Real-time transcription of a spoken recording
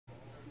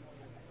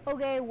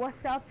Okay,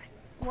 what's up?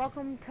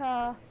 Welcome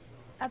to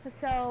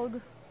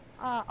episode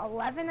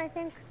 11, I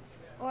think.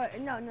 Or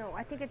no,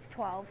 I think it's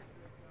 12.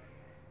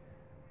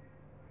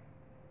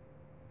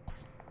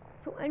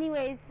 So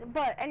anyways,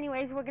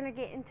 we're gonna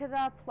get into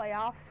the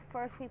playoffs.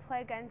 First, we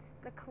play against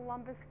the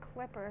Columbus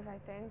Clippers, I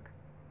think.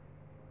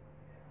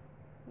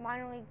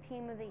 Minor league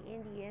team of the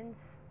Indians.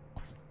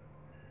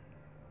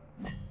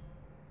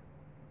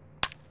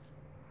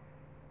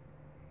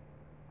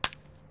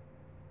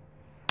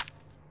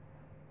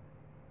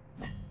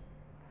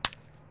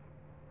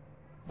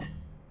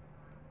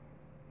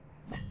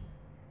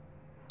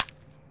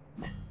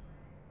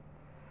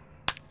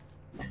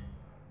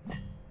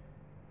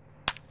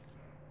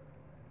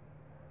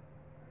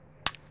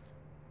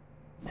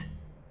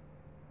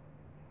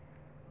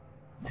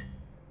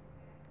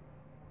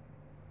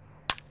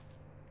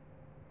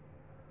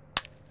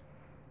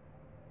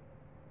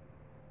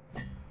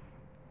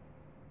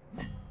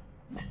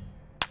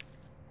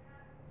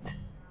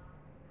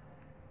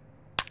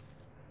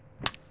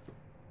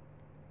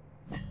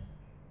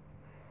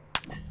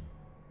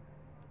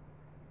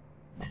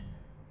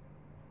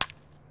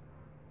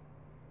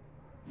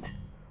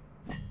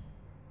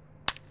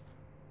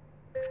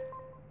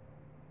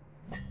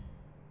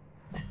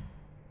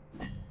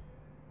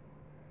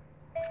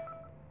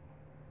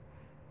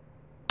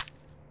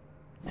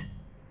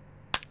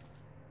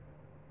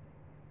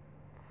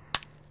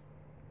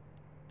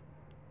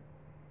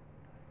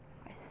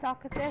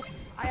 Suck at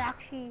this. I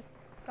actually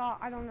thought,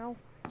 I don't know.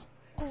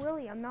 Oh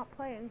really, I'm not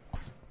playing.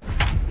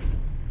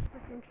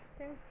 That's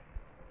interesting.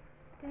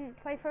 Didn't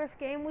play first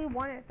game, we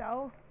won it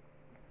though.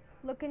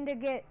 Looking to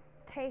get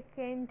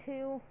taken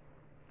to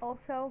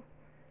also.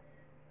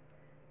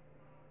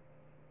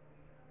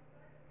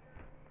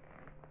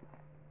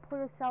 Put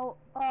us out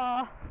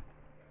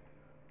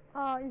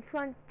in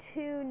front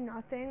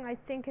 2-0. I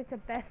think it's a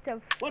best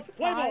of Let's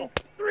play 5. ball.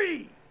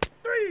 3.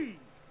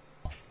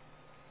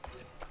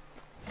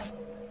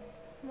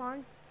 Come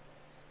on.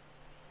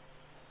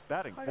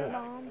 Batting fourth,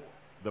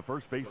 the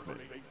first baseman,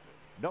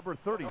 number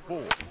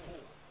 34.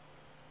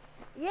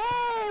 Yay,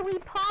 we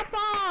pop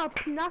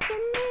up! Nothing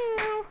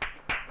new!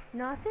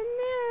 Nothing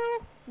new!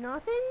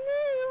 Nothing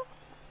new!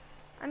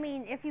 I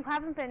mean, if you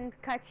haven't been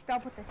catched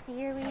up with the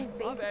series,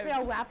 basically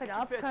I'll wrap it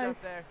up because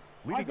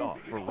Leading off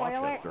for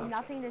Rochester,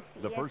 nothing to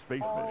see. the first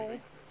baseman,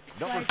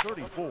 number like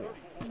 34.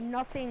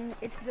 Nothing.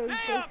 There's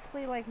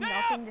basically like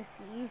nothing to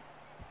see.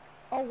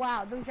 Oh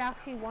wow, there's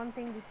actually one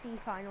thing to see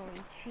finally.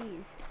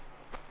 Jeez.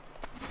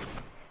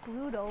 It's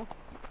brutal.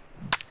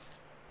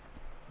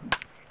 This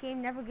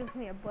game never gives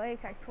me a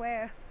break, I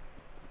swear.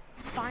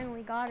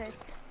 Finally got it.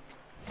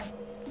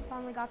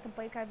 Finally got the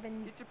break I've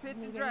been Get your pitch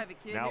needing. and drive it,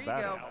 kid. Now Here you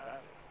go. batting,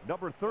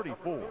 number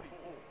 34.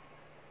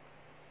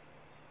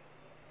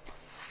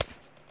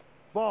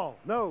 Ball.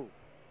 No.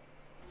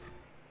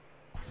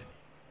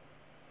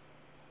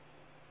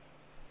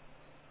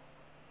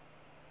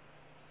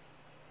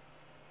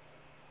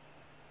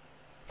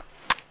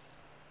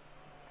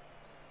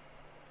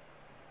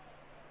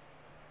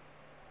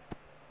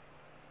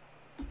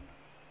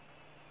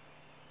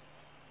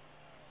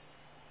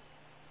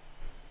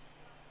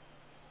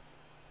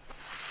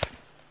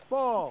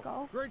 Ball.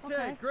 Go. Great Okay.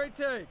 take, great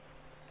take.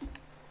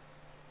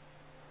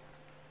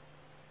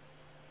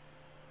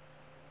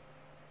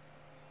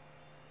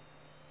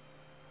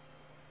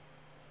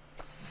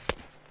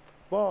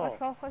 Ball. Let's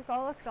go, let's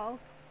go, let's go.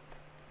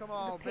 Come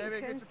on, The baby,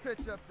 get patience. your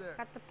pitch up there.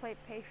 Got to play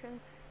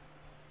patience.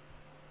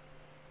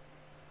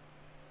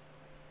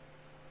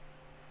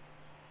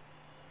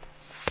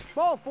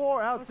 Ball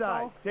 4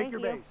 outside. go. Take Thank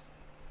your you.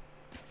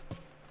 base.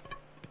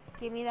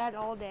 Give me that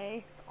all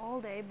day.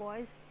 All day,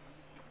 boys.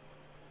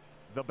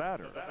 The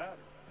batter,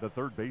 the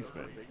third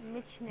baseman,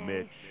 Mitch Nay.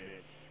 Mitch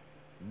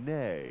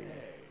Nay.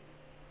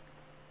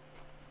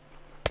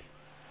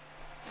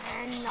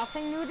 And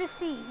nothing new to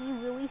see. He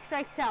really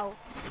strikes out.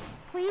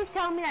 Please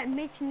tell me that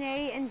Mitch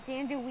Nay and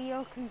Xander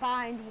Wheel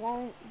combined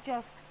won't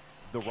just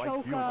The right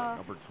choke, fielder,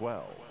 number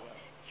 12.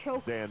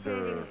 choke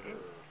Xander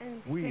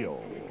and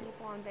Wheel.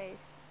 people on base.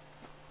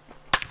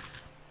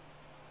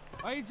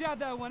 Oh, you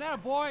jabbed that one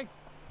out, boy.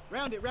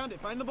 Round it,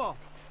 find the ball.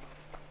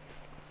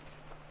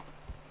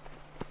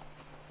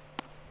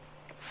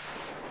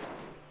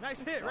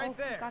 Nice hit right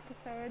there. Got to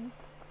third.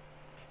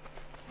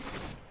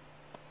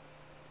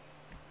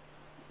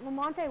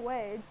 Lamonte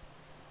Wade.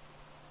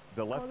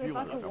 The left They're fielder,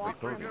 about to number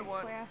walk 30. him,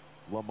 I swear.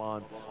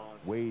 Lamont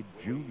Wade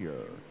Jr.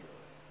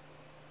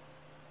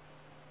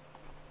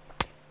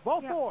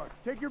 Ball Yep. 4.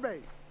 Take your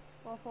base.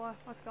 Ball 4,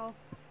 let's go.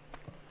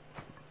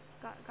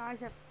 Guys,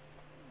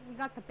 we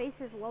got the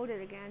bases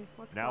loaded again.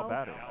 Let's Now go.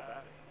 batting,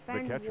 the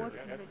Ben catcher, Warts-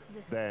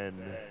 Ben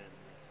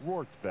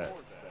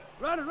Wartzbeth.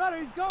 Runner,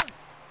 he's going.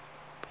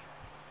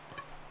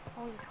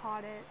 Oh, he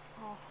caught it.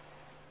 Oh.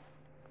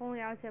 If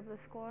only I was able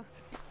to score.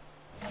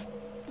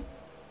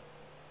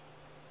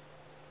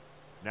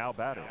 Now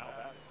batting,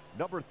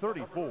 number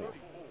 34. Let's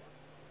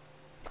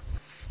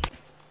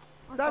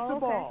That's go, a okay.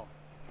 ball.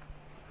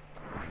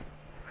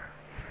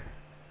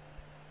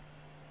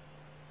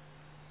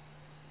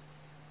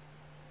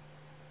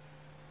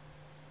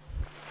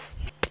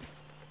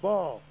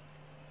 Ball.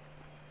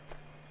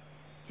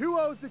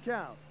 2-0's the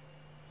count.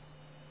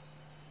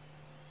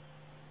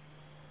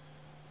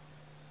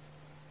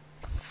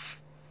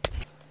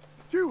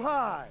 Too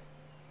high.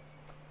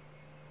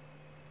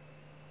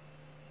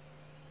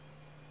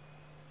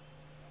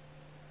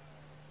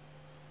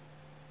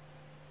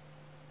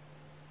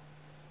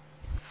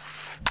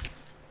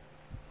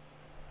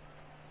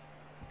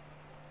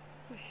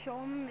 Show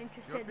I'm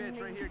interested Your pitch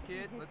in right here,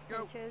 kid. his Let's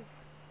go. pitches.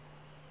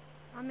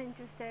 I'm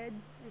interested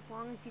as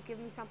long as you give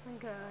me something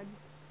good.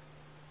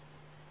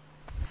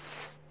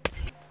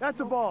 That's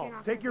a Nope, ball. you're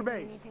not Take your gonna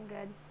give base. me anything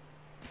good.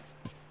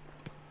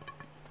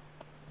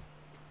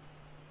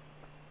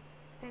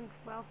 Thanks,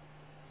 Will.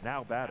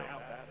 Now batting,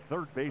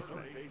 third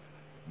baseman,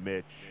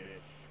 Mitch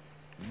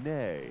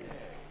Nay.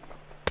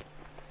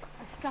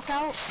 I struck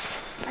out,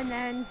 and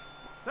then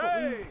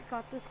Hey! we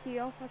got the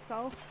steal. Let's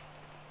go.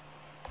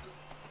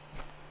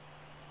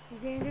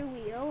 Xander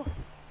Wheel.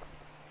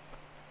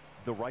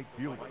 The right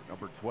fielder,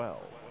 number 12,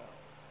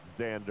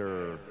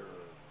 Xander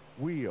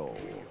Wheel.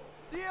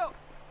 Steal!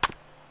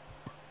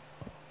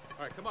 All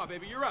right, come on,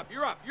 baby. You're up.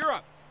 You're up. You're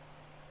up.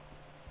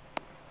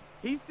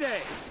 He's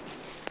safe.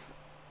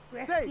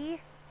 Risky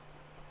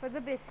for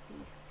the biscuit.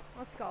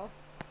 Let's go.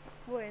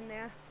 We're in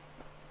there.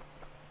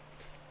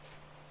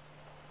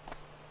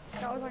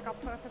 That was like a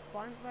perfect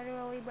bunt,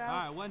 literally, bro. All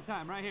right, one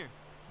time right here.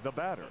 The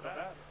batter,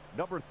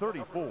 number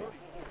 34,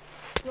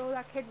 Bro,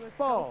 that kid was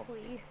Ball. so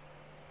free.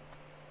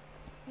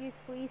 He's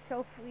free,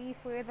 so free,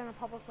 freer than a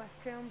public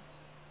restroom.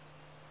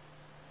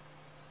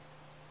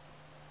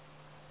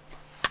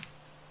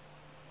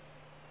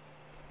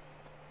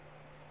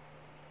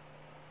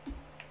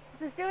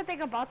 The stupid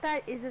thing about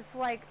that is it's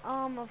like,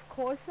 of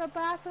course the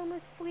bathroom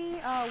is free.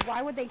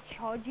 Why would they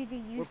charge you to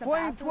use We're the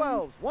playing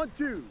bathroom? 12s.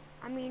 1-2.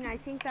 I mean, I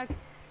think that's,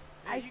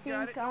 Hey, you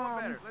got it. No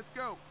one better. Let's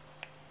go.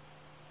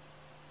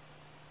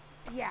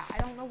 yeah, I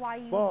don't know why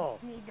you Ball.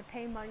 need to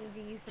pay money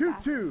to use the 2-2.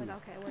 bathroom, but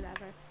okay,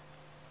 whatever.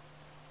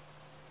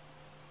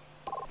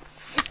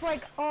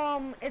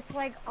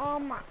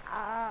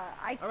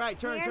 I All right,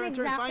 turn, can't turn,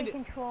 exactly find it.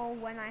 control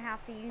when I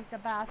have to use the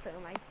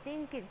bathroom. I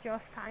think it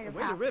just kind of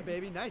Way to happens. rip,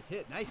 baby. Nice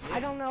hit. Nice hit. I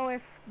don't know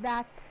if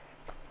that's,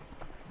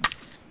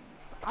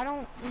 I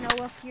don't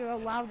know if you're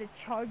allowed to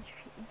charge,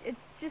 it's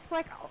just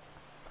like,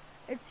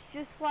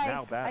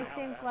 Now batting, I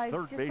think like,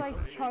 third just like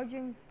baseman.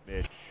 charging,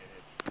 Mitch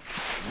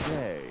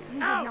Nay. you did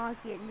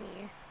not get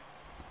me.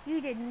 You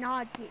did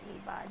not get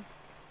me, bud.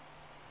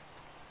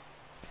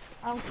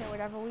 I don't care,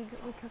 whatever, we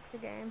took the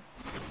game.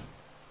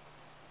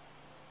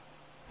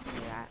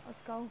 Yeah, let's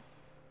go.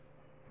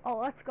 Oh,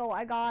 let's go.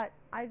 I got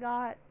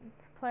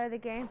player of the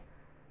game.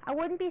 I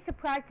wouldn't be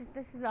surprised if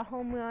this is a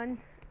home run.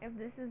 If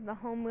this is the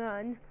home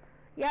run.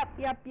 Yep.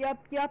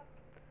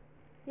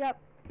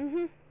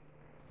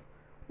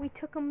 We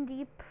took them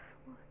deep.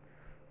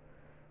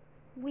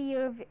 We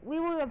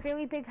were a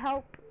very big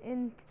help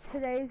in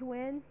today's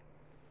win.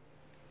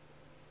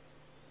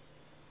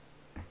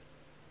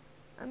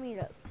 I mean,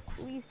 at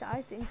least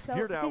I think so.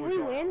 You're down Did with we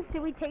that. win?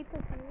 Did we take the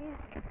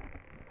series?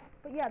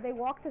 But yeah, they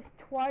walked us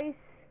twice.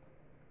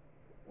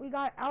 We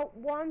got out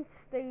once.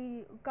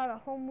 They got a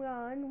home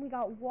run. We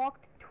got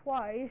walked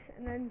twice,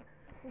 and then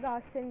we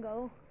got a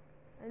single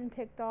and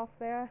picked off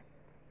there.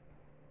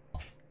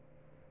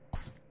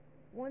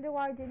 Wonder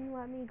why it didn't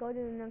let me go to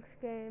the next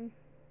game.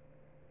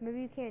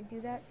 Maybe you can't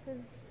do that for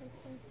this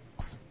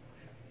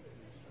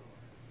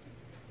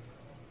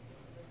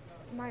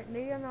one.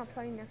 Maybe I'm not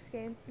playing next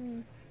game.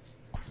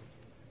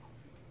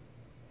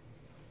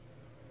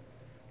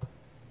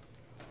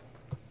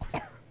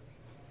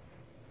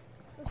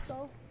 Let's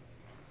go.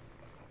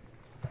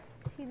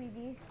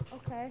 TBD.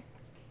 Okay.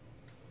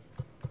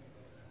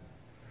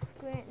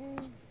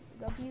 Scranton.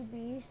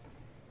 WB.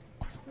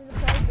 We're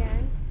gonna play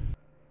again.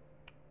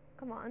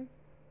 Come on.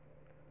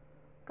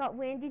 Got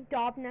Randy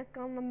Dobnik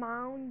on the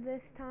mound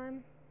this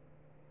time.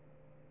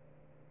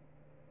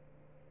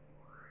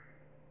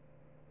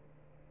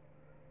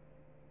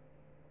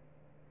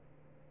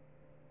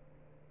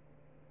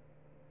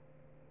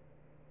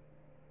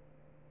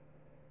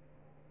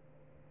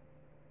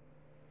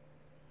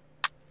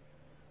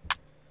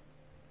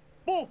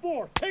 Ball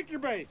 4. Take your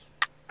base.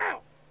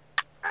 Out.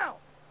 Out.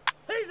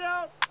 He's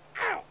out.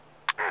 Out.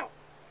 Out.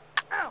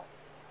 Out.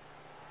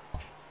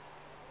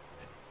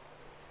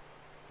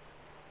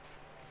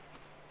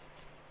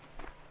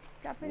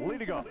 Stepping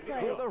Leading into up the for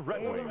plate the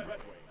Red is Wings,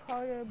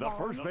 Carter the Bond.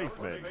 first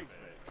baseman,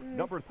 Mm,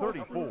 number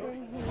postseason, 34.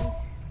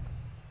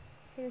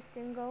 He hit a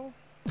single.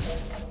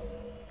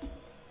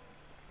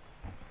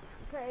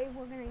 Okay,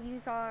 we're gonna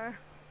use our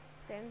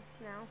thing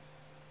now.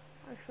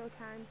 Our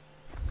showtime.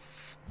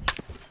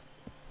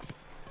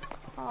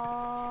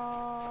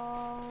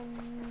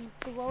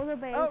 Below the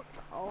base. Out.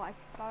 Oh, I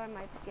thought I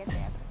might get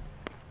there.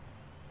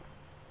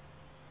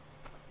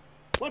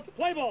 Let's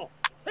play ball.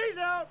 He's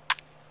out.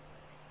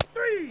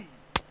 3.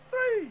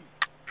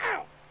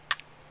 Out.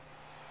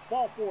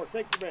 Ball 4.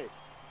 Take your base.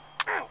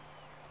 Out.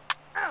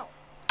 Out.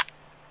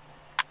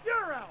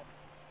 You're out.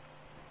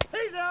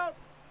 He's out.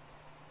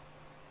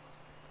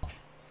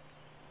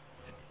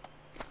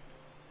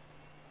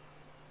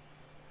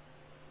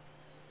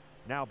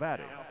 Now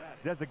batting,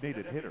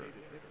 designated hitter,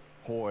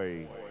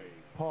 Hoy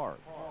Park.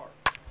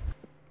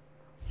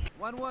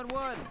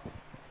 1-1-1.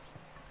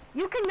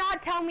 You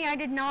cannot tell me I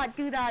did not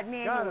do that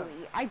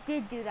manually. I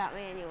did do that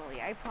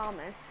manually, I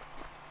promise.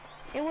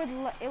 It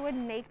would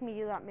make me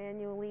do that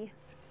manually.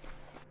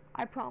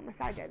 I promise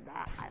I did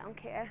that. I don't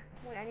care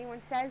what anyone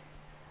says.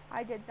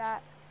 I did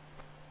that.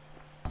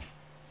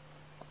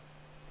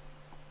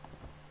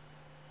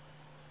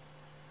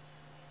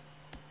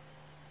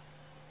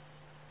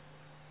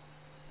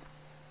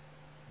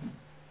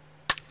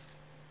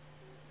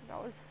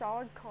 That was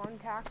solid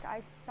contact.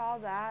 I saw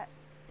that.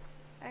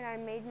 And I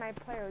made my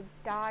player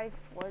die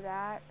for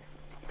that.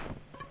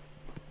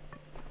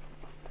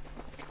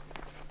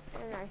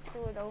 And I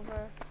threw it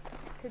over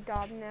to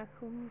Dobnik,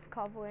 who's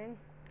covering.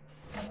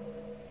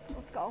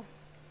 Let's go.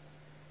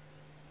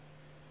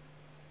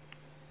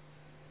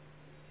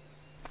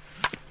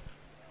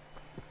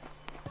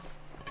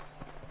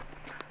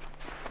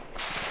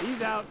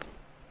 He's out.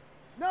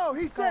 No,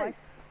 he's So safe.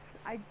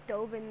 I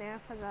dove in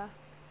there for the...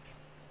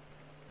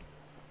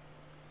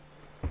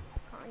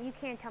 You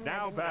can't tell me I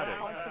Now didn't batting,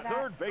 call for that.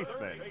 third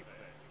baseman,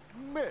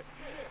 Mitch.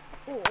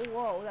 Oh,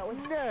 whoa, that was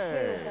Nay.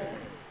 terrible.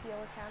 Steal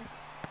attempt.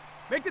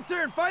 Make the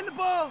turn. Find the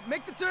ball.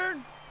 Make the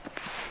turn.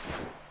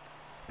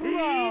 He's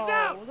Bro,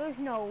 out. there's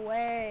no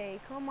way.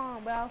 Come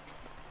on, bro.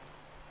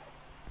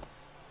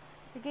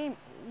 The game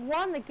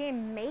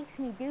makes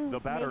me do. The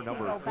batter makes me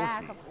number go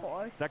back, 14, of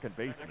course. second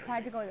baseman,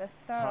 Tried to go to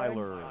third,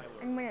 Tyler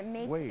and when it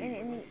makes Wade.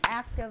 in the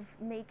act of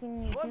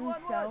making me do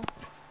so,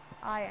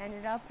 I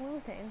ended up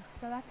losing.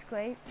 So that's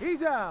great.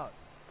 He's out.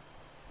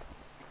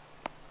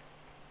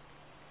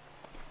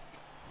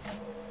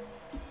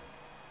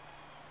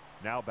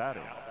 now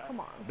batting, Come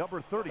on. number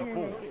Dude.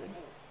 34,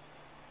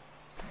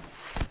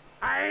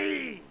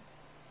 Aye.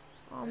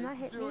 Oh, I'm not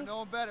hitting Do me. it. No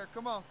one better.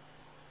 Come on.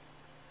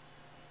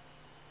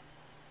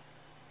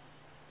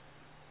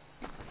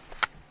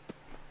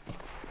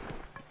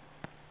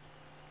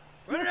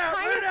 Run it out.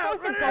 Run it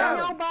out. Run it out.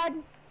 Now, bud.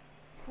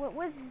 What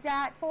was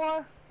that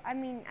for? I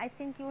mean, I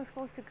think you were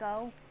supposed to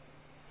go.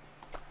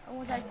 Or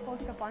was I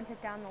supposed to bunt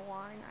it down the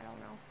line? I don't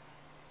know.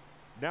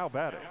 now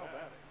batting,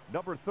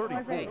 number Was I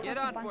 34, supposed get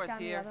to on bunt for us down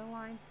the here. other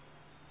line?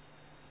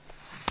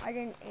 I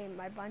didn't aim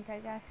my bunt, I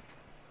guess.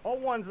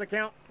 0-1's the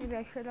count. Maybe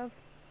I should have.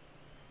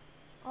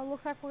 Oh,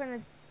 looks like we're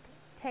gonna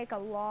take a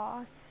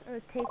loss or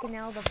take an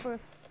L the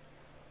first.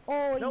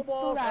 Oh, No you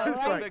ball, threw that two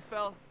right strikes. Big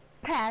fella.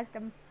 past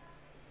him.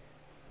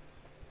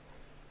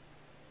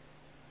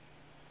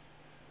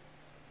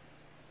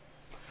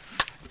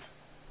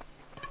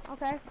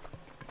 Okay.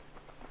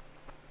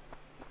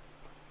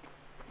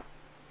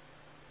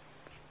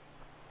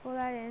 Pull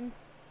that in.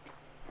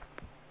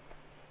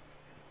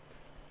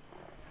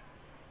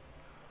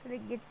 So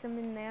it gets them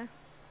in there.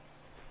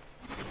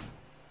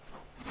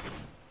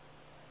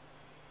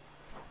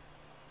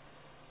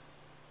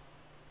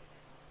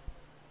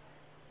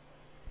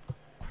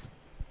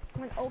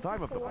 Went 0 Time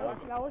for of the 4. ball.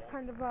 That was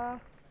kind of a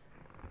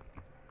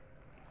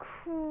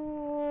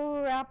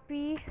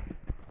crappy.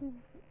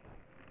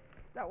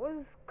 That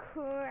was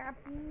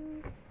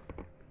crappy.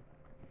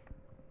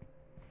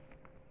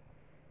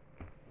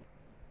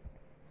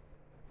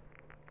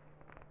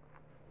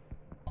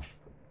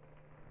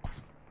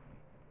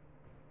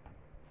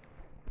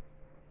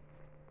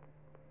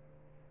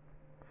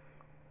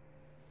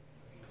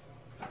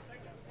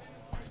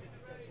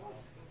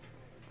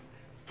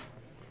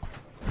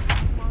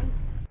 Come on.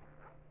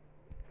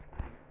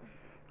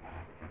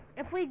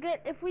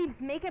 If we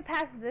make it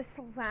past this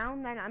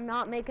round, then I'm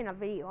not making a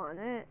video on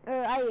it.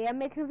 Or I am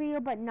making a video,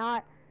 but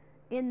not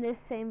in this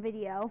same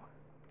video.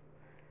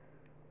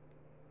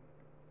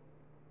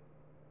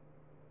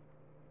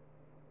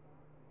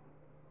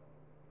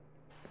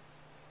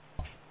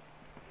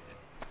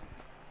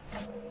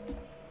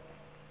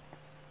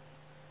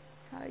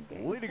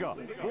 leading up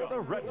for the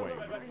Red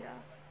Wings,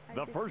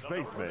 the first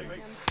baseman,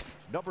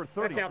 number That's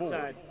 34,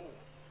 outside.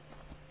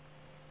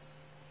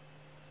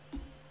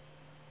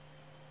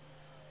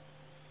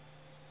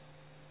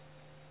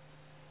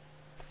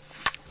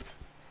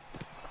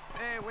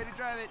 Hey, way to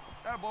drive it.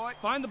 Oh, boy.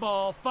 Find the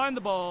ball. Find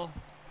the ball.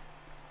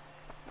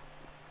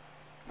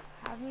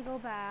 Have me go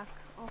back.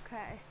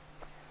 Okay.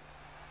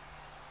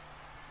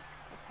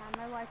 The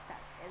time I like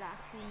that, it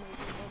actually made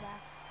me go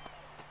back.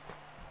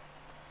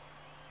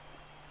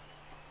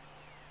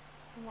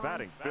 Come on.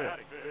 batting fifth,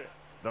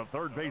 the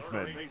third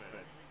baseman,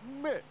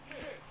 Mitch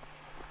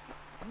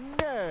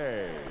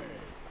Nay.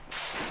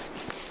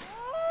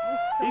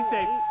 He's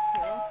safe.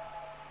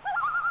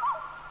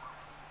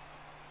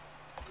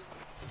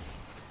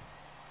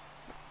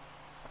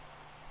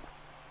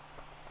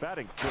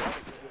 Batting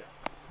sixth,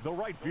 the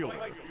right fielder,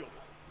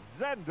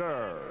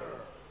 Zender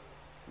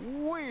I didn't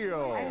even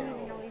Wheel.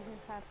 know he was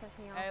gonna start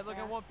picking me off. Hey, look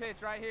there. at one pitch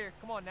right here.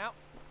 Come on now.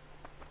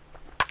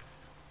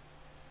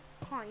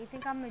 Come on, you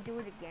think I'm gonna do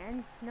it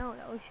again? No,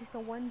 that was just a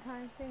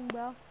one-time thing,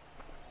 bro.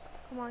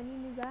 Come on, you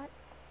knew that.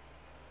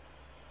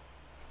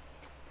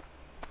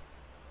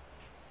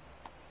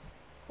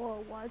 Or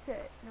was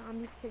it? No,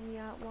 I'm just kidding.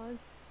 Yeah, it was.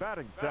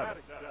 Batting seven.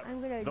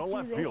 I'm gonna The do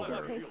left this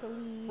fielder. to take the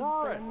lead, but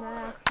I'm not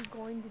actually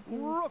going to do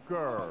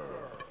Rooker.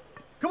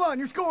 Come on,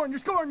 you're scoring, you're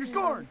scoring, you're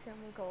scoring. Then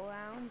we go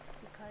around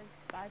because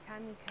by the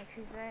time he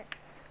catches it,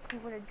 if he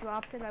would have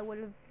dropped it, I would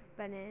have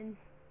been in.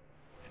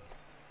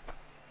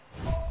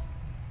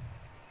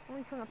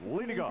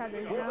 Leading up for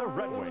the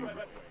Red Wings,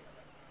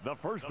 the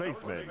first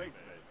baseman,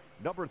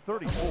 number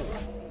 34.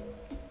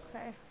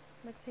 Okay,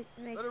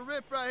 make Let it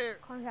rip right here.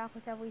 contact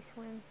with every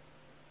swing.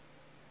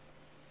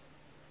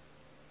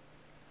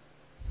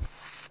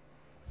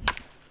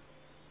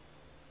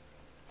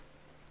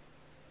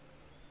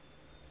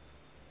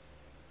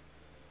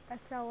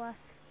 SLS.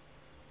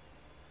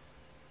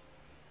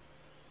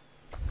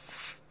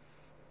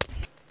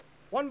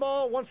 One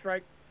ball, one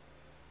strike.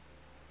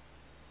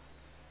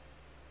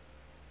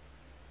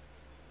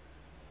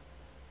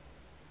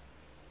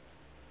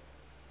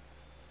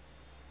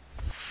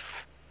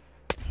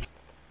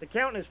 The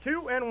count is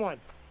 2-1.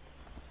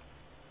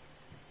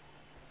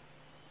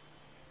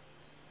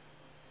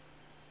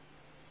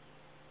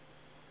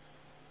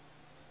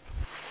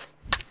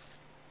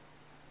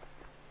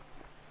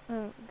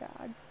 Oh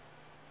God.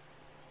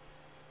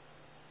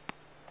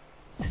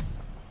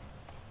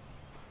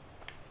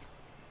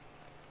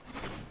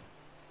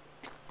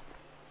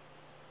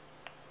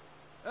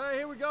 Hey,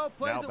 here we go.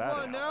 Plays Now at batting.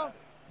 one now.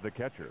 The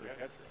catcher,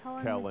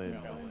 Kellen.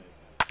 Kellen.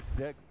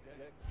 Dick.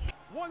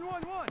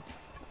 1-1-1.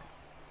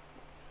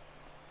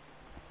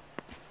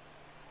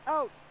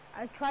 Oh,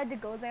 I tried to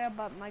go there,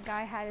 but my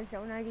guy had his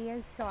own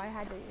ideas, so I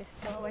had to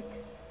just throw it.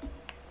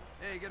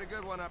 Hey, you get a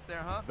good one up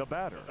there, huh? The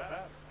batter,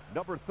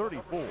 number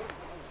 34.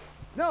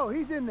 No,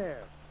 he's in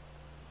there.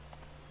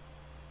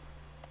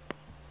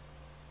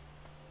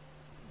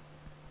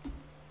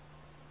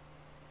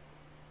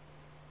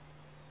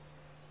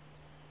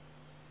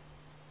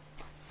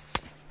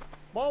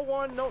 Ball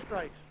one, no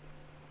strikes.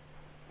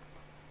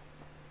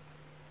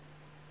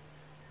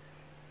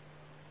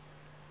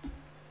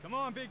 Come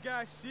on, big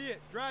guy. See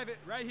it. Drive it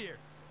right here.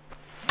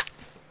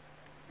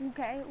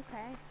 Okay,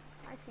 okay.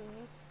 I see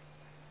you.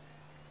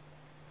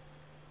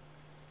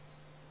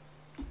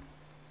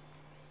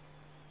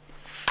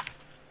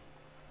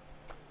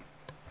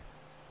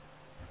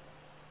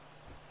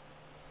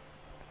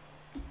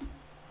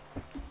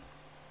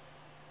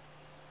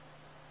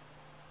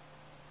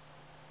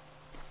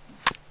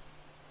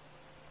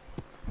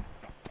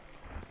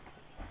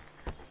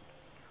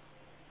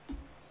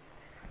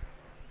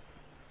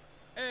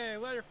 Hey,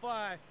 let her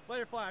fly. Let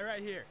her fly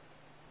right here.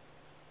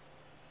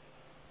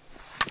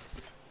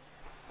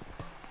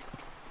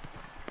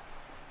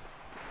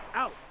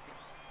 Out.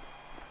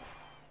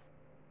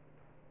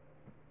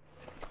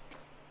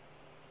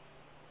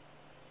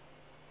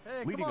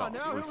 Hey, Leading come on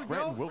off now. is Here we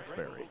Scranton go.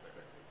 Wilkes-Barre.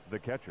 The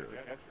catcher,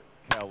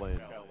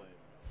 Kellen.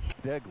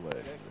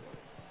 Deglin.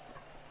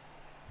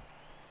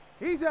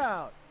 He's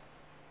out.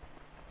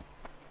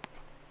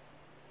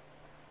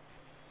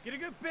 Get a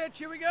good pitch.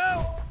 Here we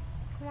go.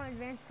 Come on,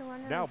 advance to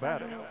one. Now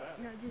batting, No,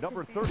 just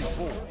number advance.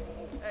 34.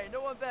 Hey,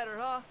 no one better,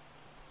 huh?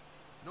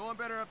 No one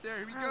better up there.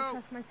 Here we I don't go.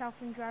 trust myself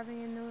in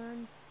driving in the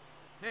run.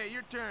 Hey,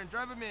 your turn.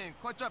 Drive him in.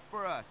 Clutch up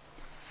for us.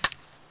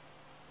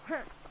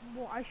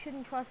 Well, I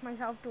shouldn't trust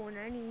myself doing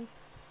any.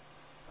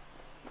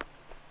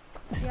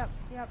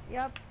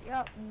 Yep.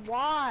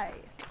 Why?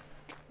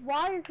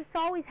 Why does this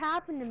always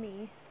happen to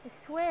me? I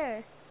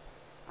swear.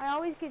 I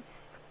always get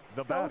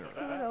The so batter,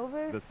 screwed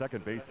over. the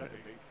second baseman,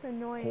 It's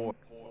annoying.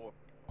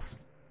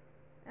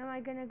 Am I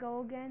gonna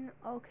go again?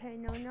 Okay,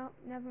 no,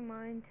 never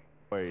mind.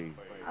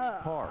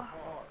 Park.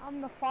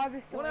 I'm the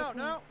farthest One away out from-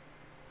 now.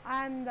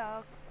 I'm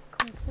the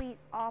complete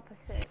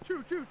opposite.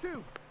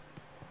 2-2-2.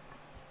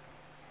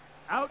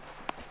 Out.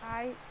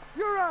 I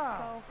You're out.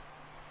 go.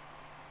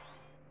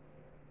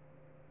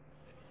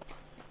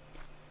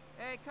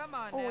 Hey, come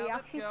on Oh, now. we Let's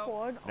actually go.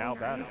 scored. Oh, Now nice.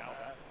 batting,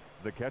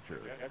 the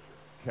catcher,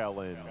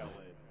 Kellen.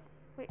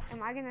 Wait,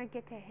 am I gonna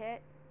get to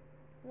hit?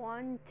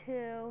 1,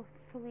 2,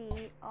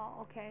 3. Oh,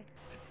 okay.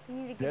 We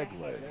need to get a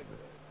Deglin. hit.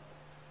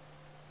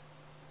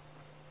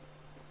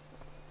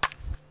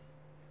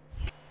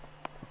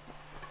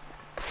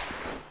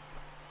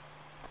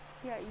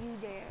 Yeah, you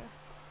dare.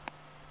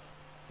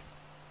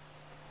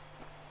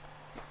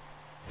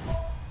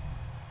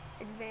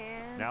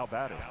 Advance. Now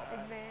batting,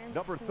 Advance.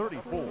 number to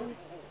 34.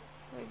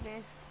 three.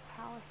 Advance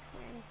power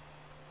swing.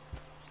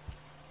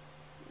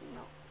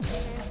 No.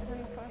 Advance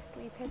in the first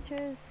 3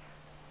 pitches.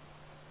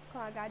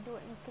 Come on, I gotta do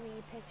it in 3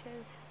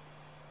 pitches.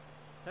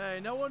 Hey,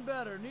 no one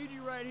better. Need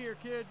you right here,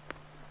 kid.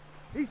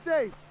 He's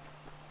safe.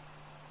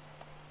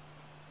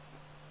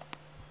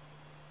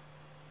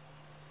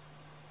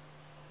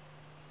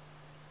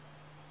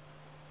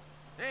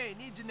 Hey,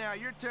 need you now.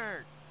 Your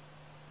turn.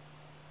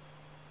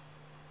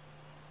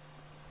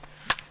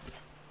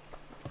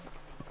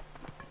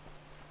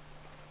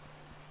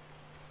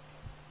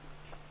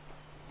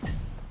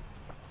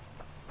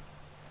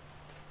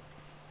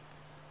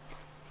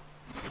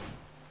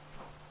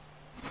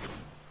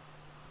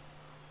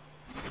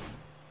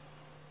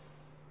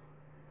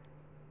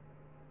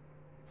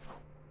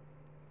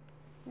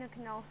 Nick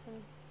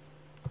Nelson.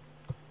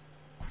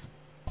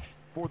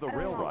 For the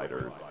Rail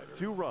Riders,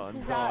 2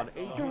 runs on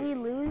 8 Do we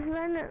lose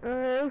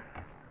then?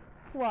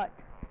 What?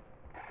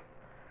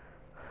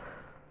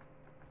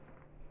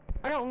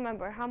 I don't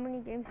remember. How many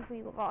games have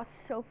we lost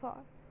so far?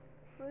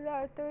 Was that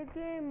our 3rd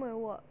game or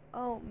what? I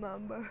don't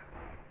remember.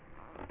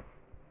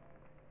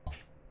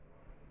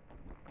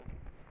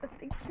 I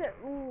think that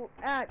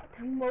at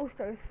most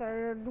our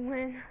 3rd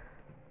win.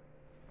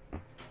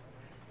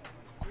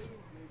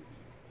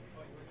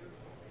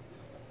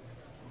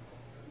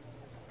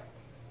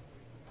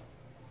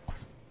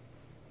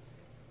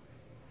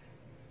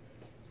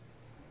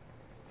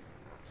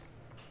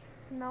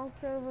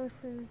 Melter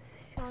versus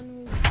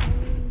Sean Reed.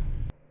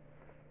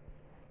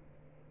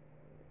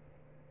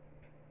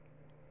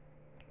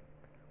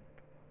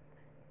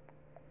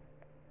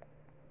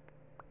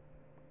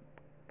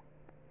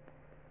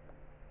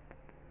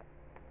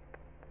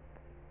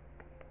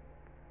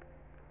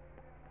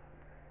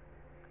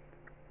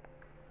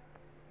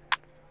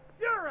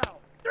 You're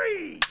out.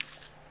 3.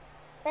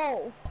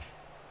 Oh,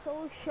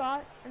 so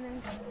shot, and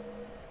then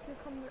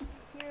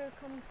here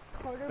comes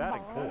Carter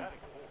Batting Ball. 4th,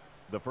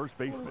 the first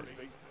baseman,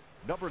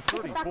 number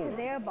Take it back to 34.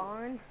 their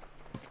barn.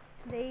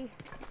 They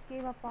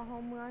gave up a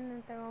home run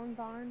at their own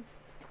barn.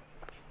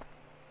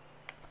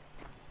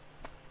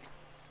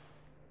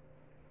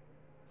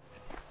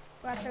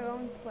 Or at their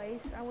own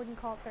place. I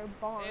wouldn't call it their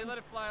barn. Hey, let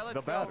it fly. Let's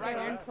The go. batter, Right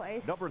Their here. own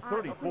place. number This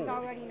 34. is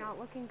already not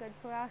looking good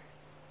for us.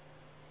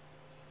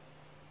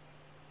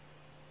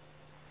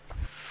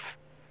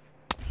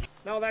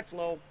 No, that's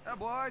low. Hey,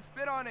 boy,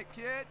 spit on it,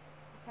 kid.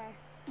 Okay.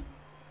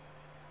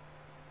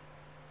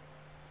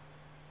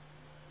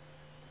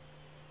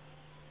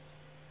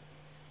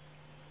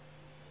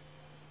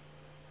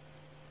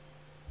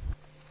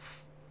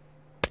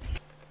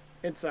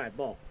 Inside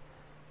ball.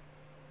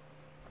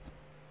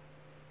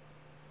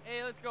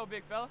 Hey, let's go,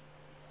 big fella.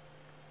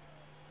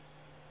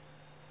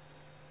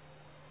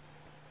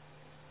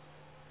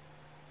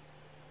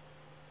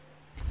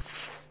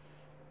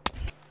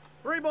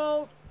 3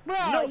 balls. Bro,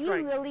 No you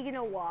strike. really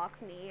gonna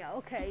walk me?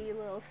 Okay, you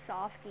little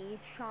softy.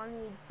 Sean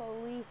Reed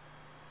Foley.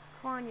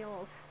 Come on, you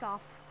little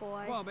soft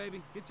boy. Come on,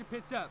 baby. Get your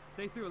pitch up.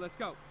 Stay through. Let's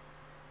go.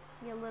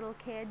 You little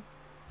kid.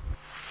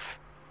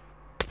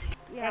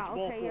 Yeah, That's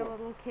ball okay, you 4.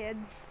 little kid.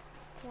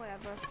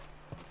 Whatever.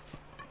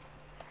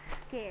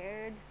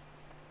 Scared.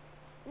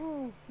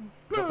 Ooh,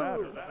 The boo!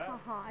 batter,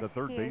 Haha, I the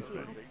 3rd scared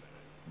baseman,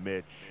 you.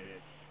 Mitch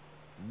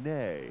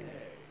Nay.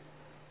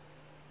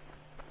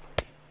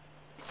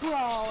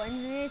 Bro,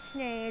 and Mitch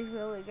Nay is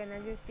really gonna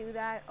just do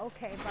that?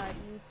 Okay,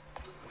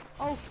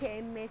 buddy.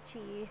 Okay,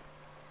 Mitchie.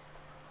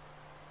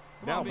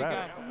 Come Now on, big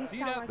batting, guy. You See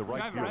sound it up. like the right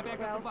Drive it right fielder.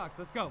 back out the box.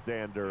 Let's go.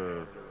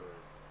 Xander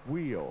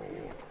Wheel.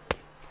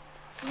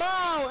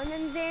 Bro, and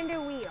then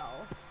Xander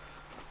Wheel.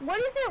 What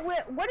is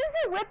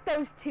it with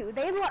those two?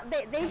 They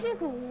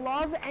just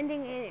love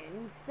ending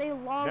innings. They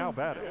love Now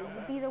batting,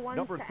 to be the ones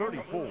number to 34.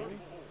 end the inning.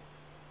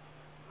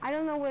 I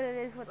don't know what it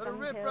is with Let it them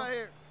rip two. right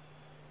here.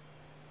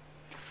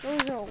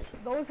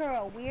 Those are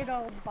a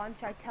weirdo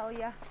bunch, I tell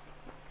ya.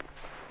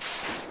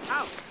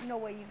 Out. No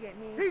way you get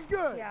me. He's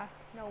good. Yeah,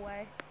 no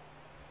way.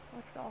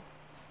 Let's go.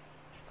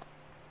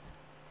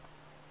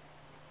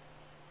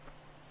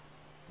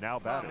 Now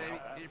Come on, batting,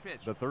 baby. Get your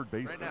pitch. the 3rd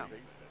baseman, Right now.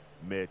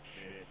 Mitch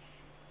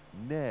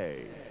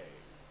Nay.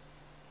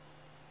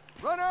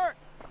 Runner!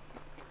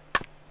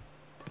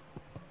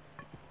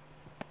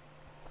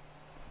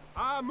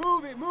 Ah,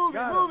 move it, move it,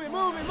 Got move it. it,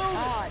 move it, move it.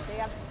 God, they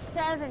have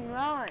 7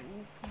 runs.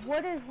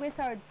 What is with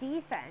our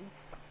defense?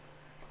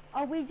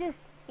 Are we just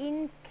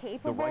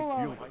incapable right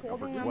of fielder, number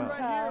holding them 12.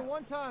 Right here, to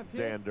one time,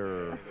 kid.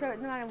 Xander a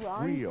certain amount of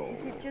runs? Wheel.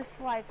 Is it just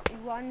like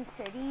run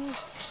city?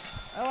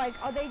 Or like,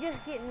 are they just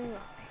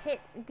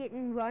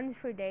getting runs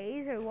for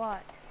days or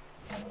what?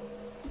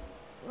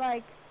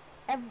 Like,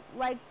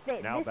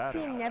 Now this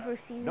batting, team never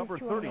seems number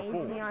to amaze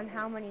 34. me on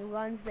how many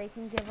runs they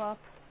can give up.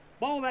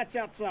 Ball that's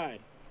outside.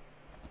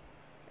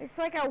 It's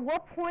like, at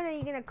what point are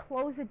you gonna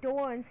close the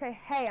door and say,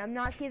 hey, I'm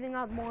not giving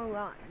up more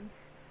runs?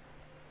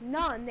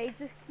 None. They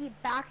just keep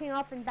backing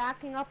up and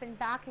backing up and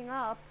backing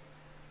up.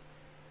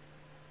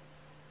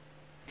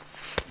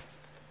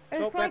 It's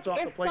Nope, like that's off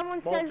the if plate. someone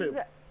Ball says, 2.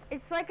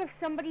 it's like if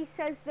somebody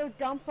says they'll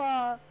dump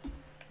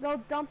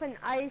an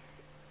ice,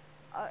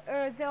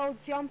 or they'll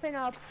jump in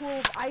a pool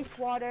of ice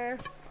water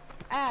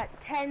at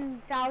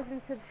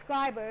 10,000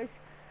 subscribers,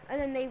 and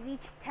then they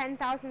reach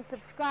 10,000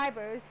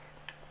 subscribers,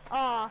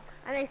 and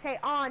they say,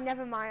 oh,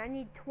 never mind, I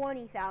need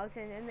 20,000,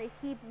 and they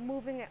keep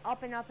moving it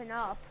up and up and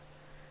up.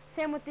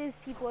 Same with these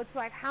people, it's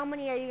like, how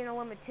many are you going to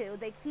limit to?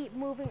 They keep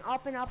moving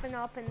up and up and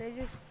up, and they're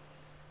just...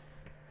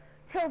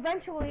 Till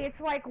eventually, it's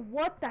like,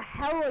 what the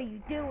hell are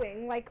you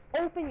doing? Like,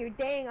 open your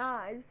dang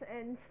eyes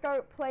and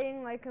start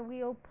playing like a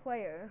real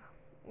player.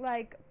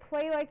 Like,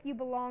 play like you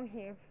belong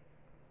here.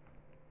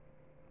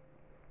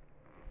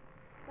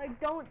 Like,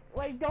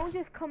 don't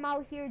just come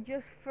out here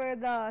just for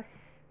the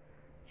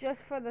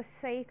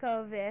sake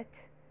of it.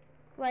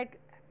 Like,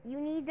 you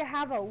need to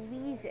have a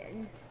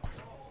reason.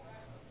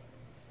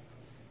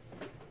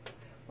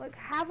 Like,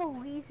 have a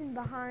reason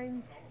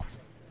behind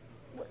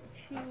what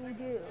you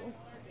do.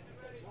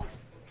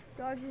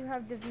 Dodgers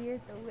have defeated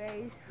the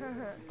Rays.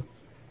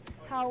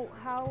 how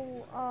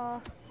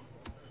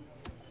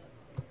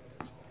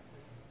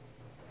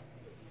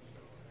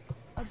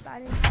a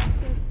batting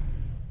practice.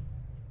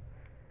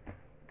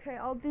 Okay,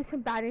 I'll do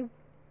some batting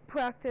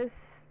practice.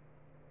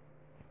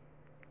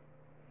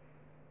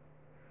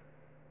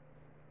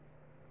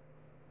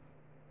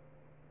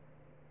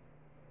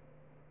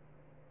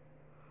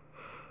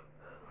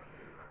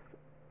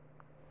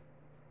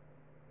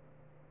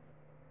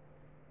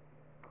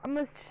 I'm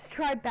gonna just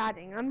try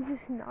batting. I'm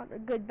just not a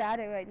good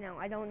batter right now.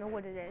 I don't know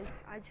what it is.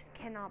 I just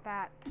cannot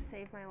bat to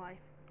save my life.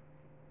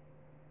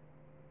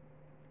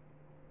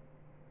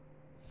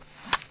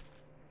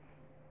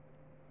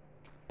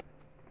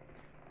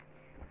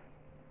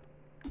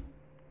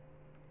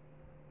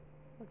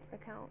 What's the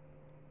count?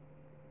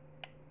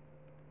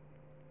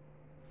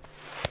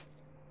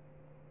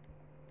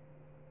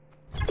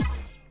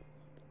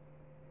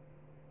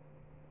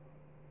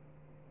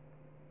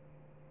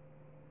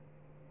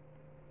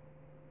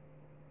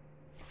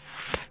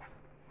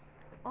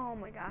 Oh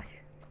my gosh.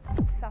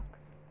 Suck.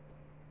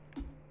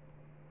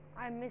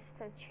 I missed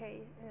a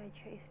chase and I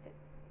chased it.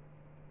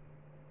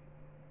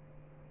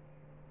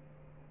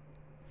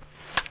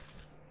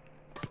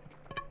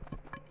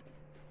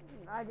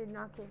 I did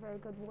not get very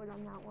good wood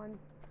on that one.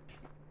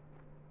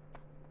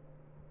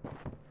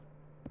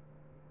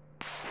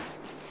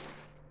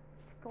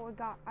 Score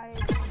got I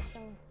against the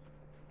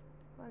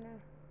runner.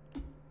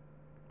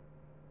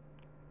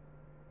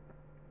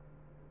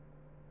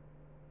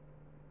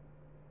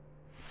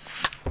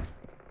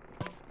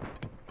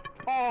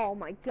 Oh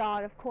my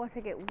god, of course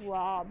I get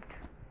robbed.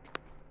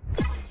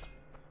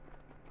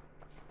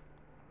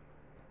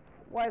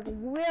 Like,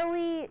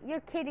 really?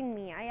 You're kidding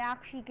me. I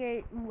actually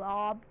get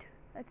robbed.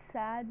 That's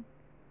sad.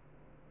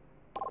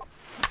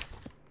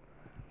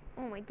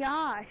 Oh my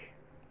gosh.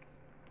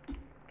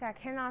 I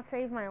cannot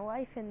save my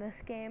life in this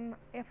game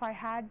if I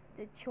had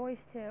the choice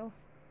to.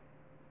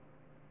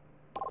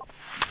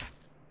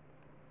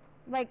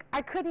 Like,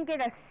 I couldn't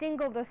get a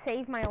single to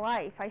save my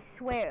life, I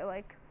swear.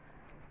 Like,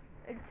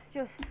 it's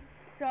just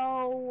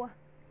so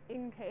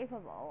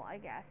incapable, I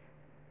guess.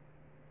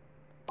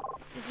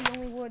 The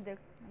only word to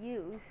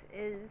use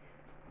is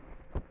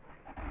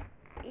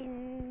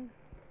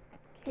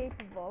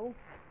incapable.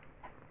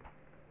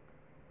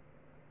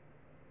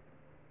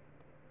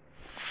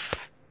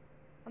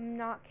 I'm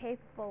not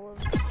capable of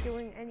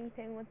doing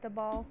anything with the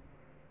ball.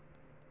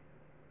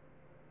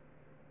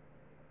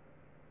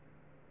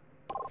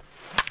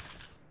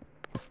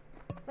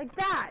 Like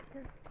that.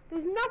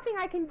 There's nothing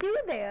I can do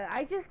there.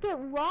 I just get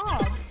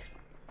robbed.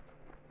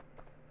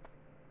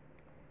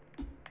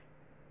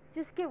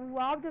 Just get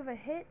robbed of a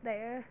hit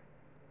there.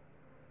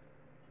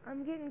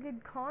 I'm getting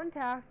good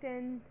contact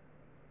and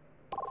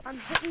I'm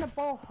hitting the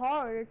ball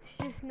hard. It's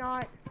just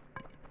not...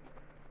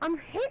 I'm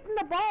hitting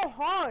the ball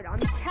hard. I'm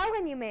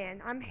telling you,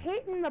 man. I'm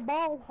hitting the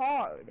ball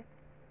hard.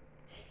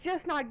 It's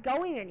just not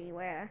going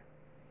anywhere.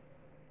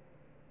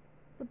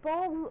 The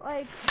ball,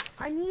 like,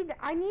 I need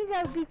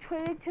to be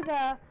traded to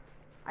the...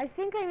 I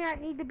think I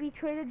might need to be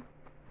traded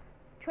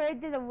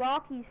to the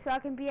Rockies so I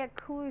can be at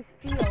Coors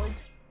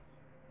Field.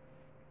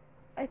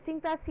 I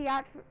think that's the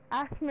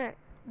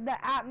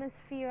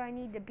atmosphere I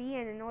need to be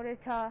in order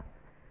to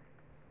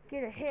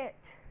get a hit.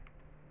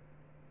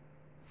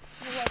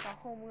 Or like a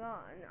home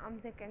run. I'm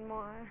thinking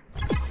more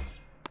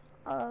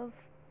of,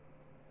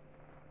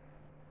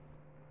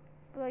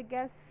 but I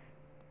guess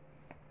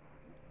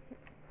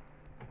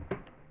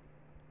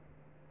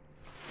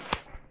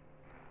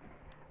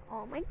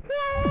oh my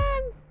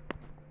god!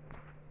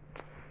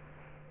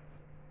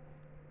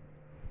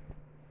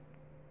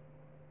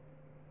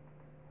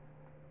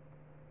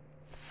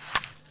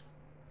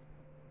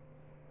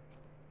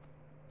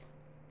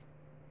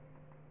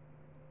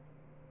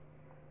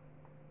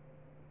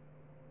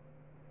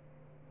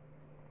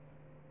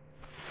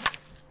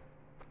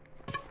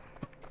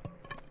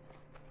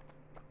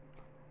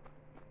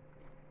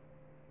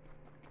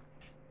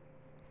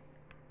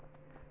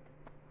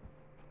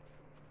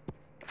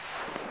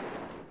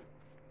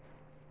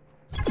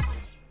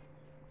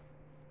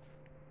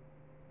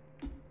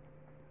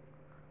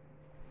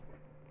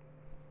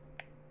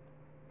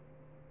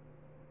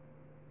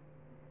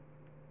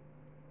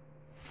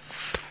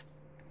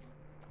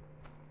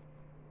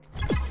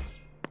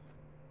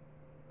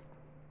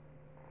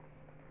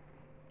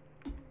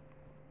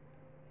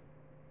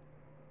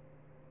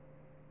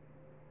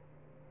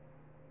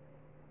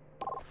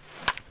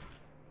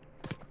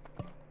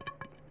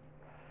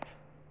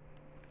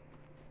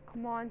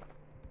 Come on.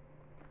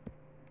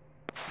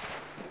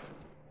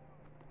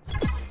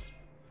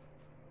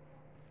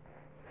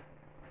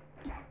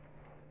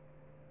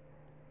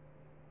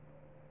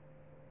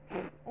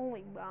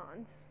 Only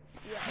bonds.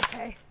 Yeah,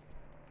 okay.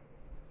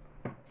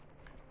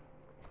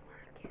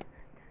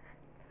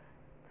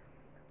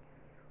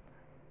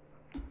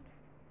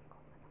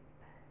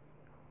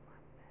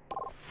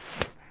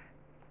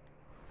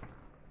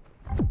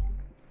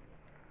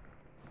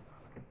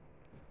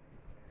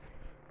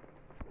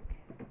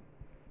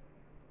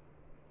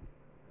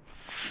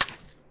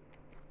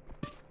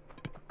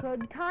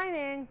 Good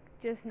timing,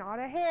 just not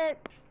a hit.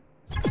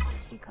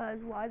 Because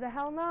why the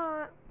hell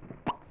not?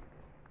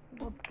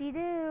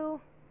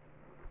 Whoop-de-doo.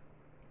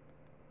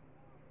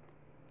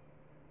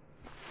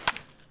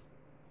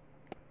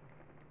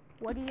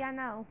 What do ya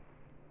know?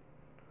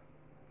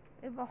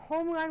 If a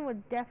home run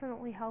would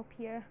definitely help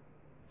here.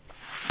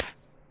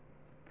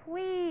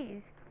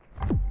 Please!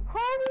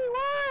 Home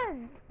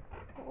run!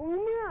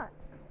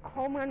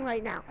 Home run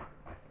right now.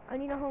 I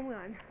need a home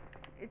run.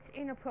 It's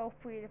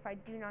inappropriate if I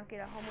do not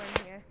get a home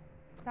run here.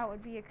 That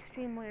would be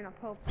extremely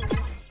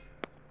inappropriate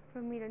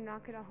for me to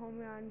not get a home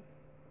run.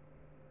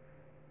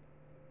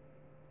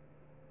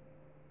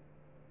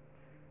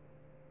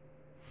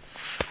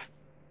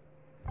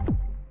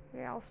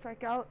 Yeah, I'll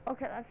strike out.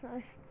 Okay, that's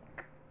nice.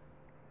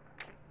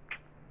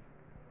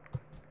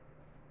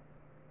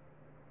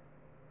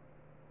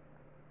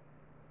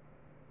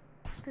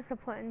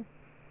 Discipline.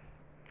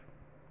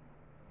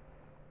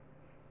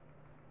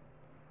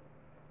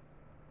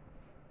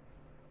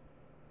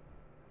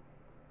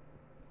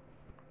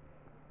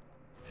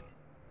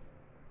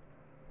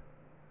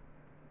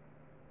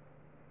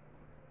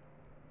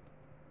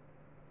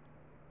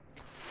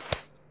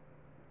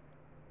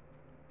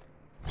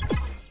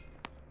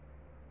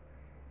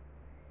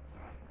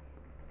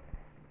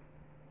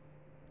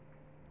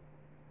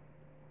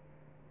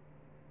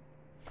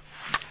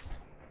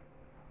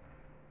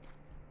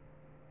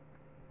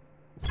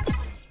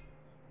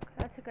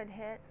 That's a good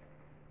hit.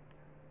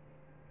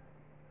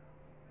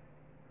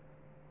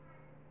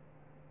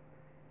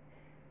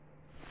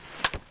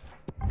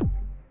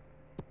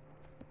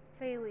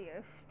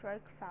 Failure.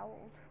 Strike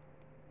fouled.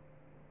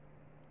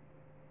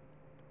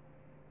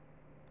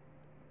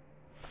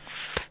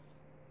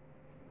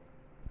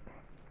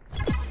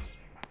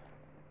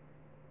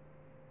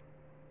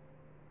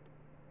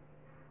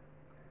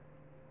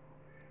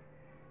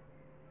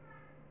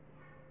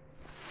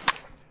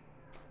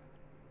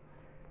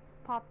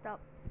 Popped up.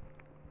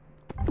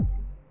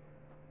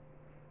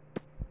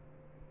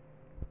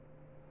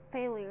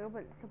 Failure,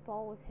 but the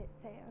ball was hit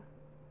fair.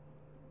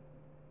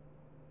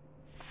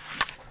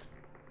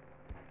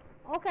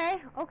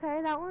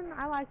 Okay, that one,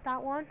 I like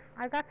that one.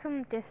 I got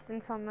some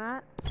distance on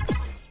that.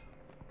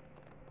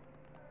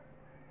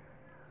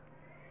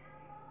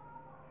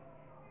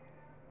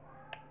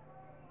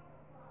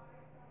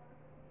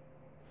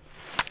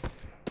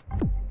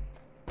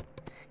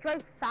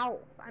 Strike foul.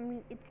 I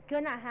mean, it's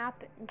gonna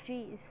happen.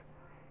 Jeez.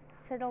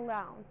 Settle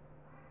down.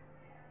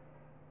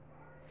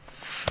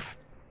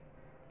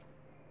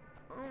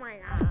 Oh my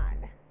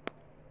god.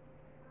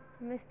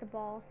 Missed the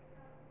ball.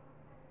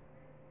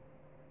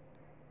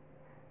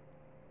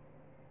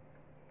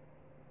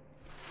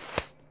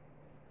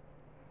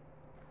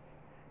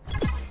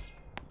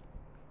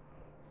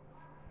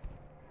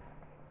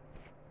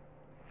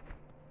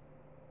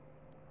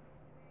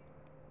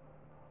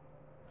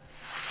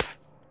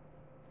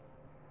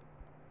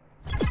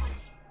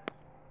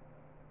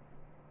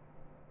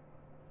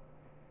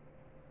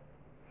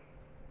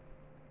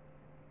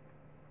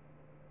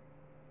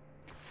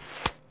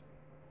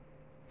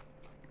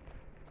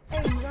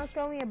 Hey, you don't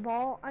throw me a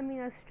ball? I mean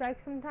a strike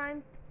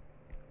sometime?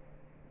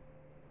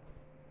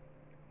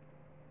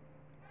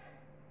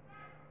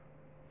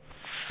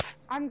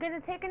 I'm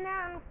gonna take a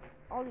nap.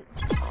 I'll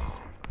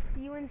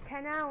see you in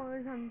 10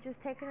 hours. I'm just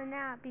taking a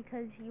nap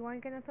because you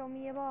aren't gonna throw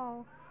me a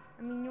ball.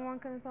 I mean, you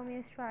aren't gonna throw me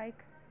a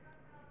strike.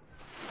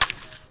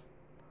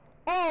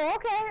 Oh,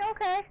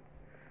 okay.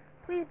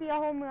 Please be a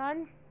home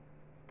run.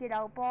 Get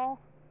out, ball.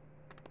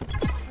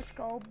 Let's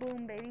go.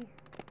 Boom, baby.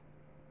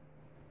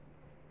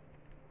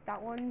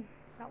 That one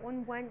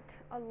went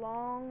a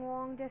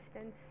long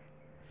distance.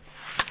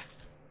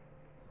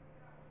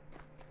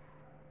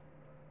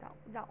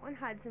 That one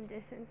had some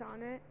distance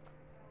on it.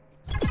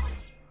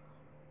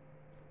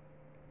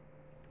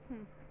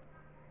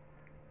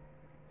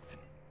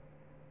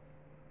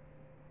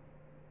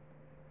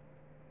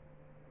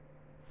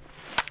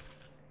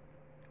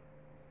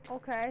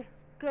 Okay,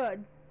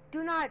 good.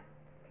 Do not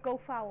go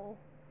foul.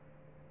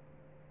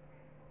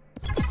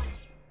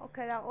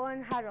 Okay, that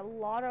one had a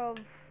lot of...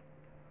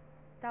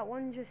 That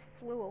one just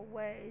flew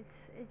away.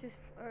 It just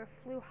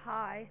flew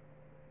high.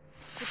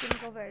 It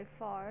didn't go very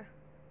far.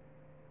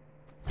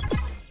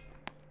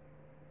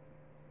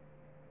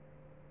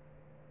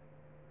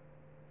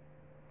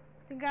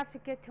 I think I have to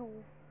get to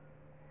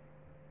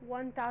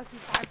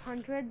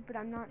 1,500, but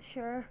I'm not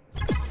sure.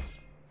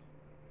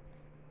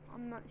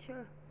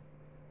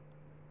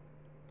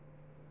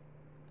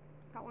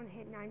 That one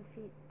hit 9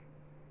 feet.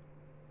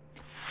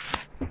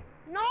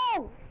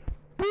 No!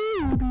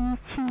 Baby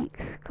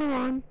cheeks, come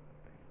on.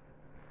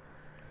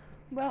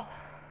 Well,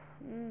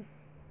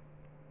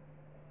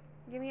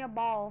 give me a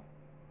ball.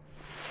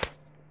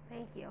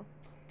 Thank you.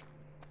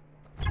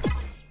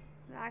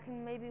 I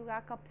can maybe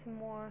rack up some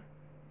more.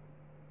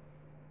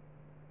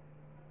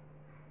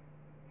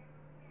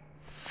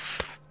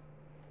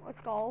 Let's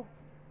go.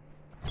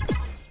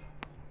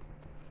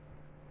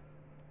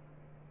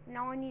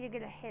 Now I need to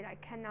get a hit. I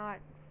cannot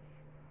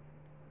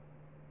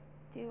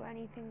do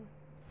anything.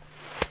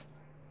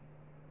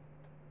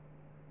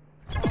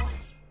 So,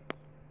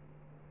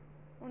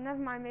 never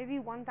mind, maybe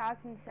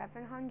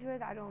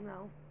 1,700, I don't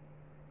know.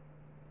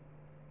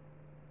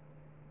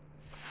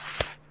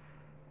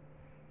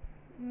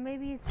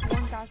 Maybe it's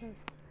 1,000,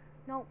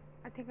 no,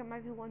 I think it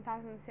might be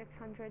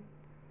 1,600.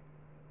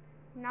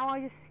 Now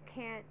I just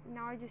can't,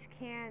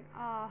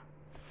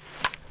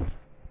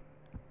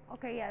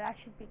 okay, yeah, that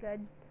should be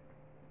good.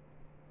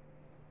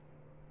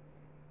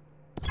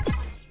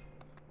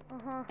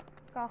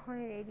 Got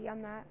 180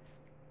 on that.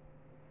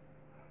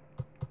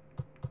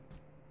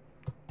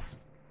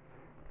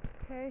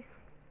 Okay.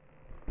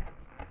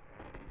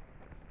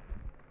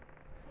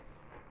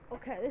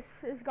 Okay, this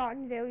has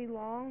gotten very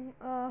long.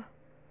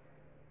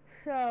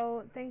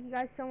 So, thank you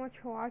guys so much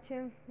for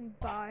watching.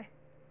 Bye.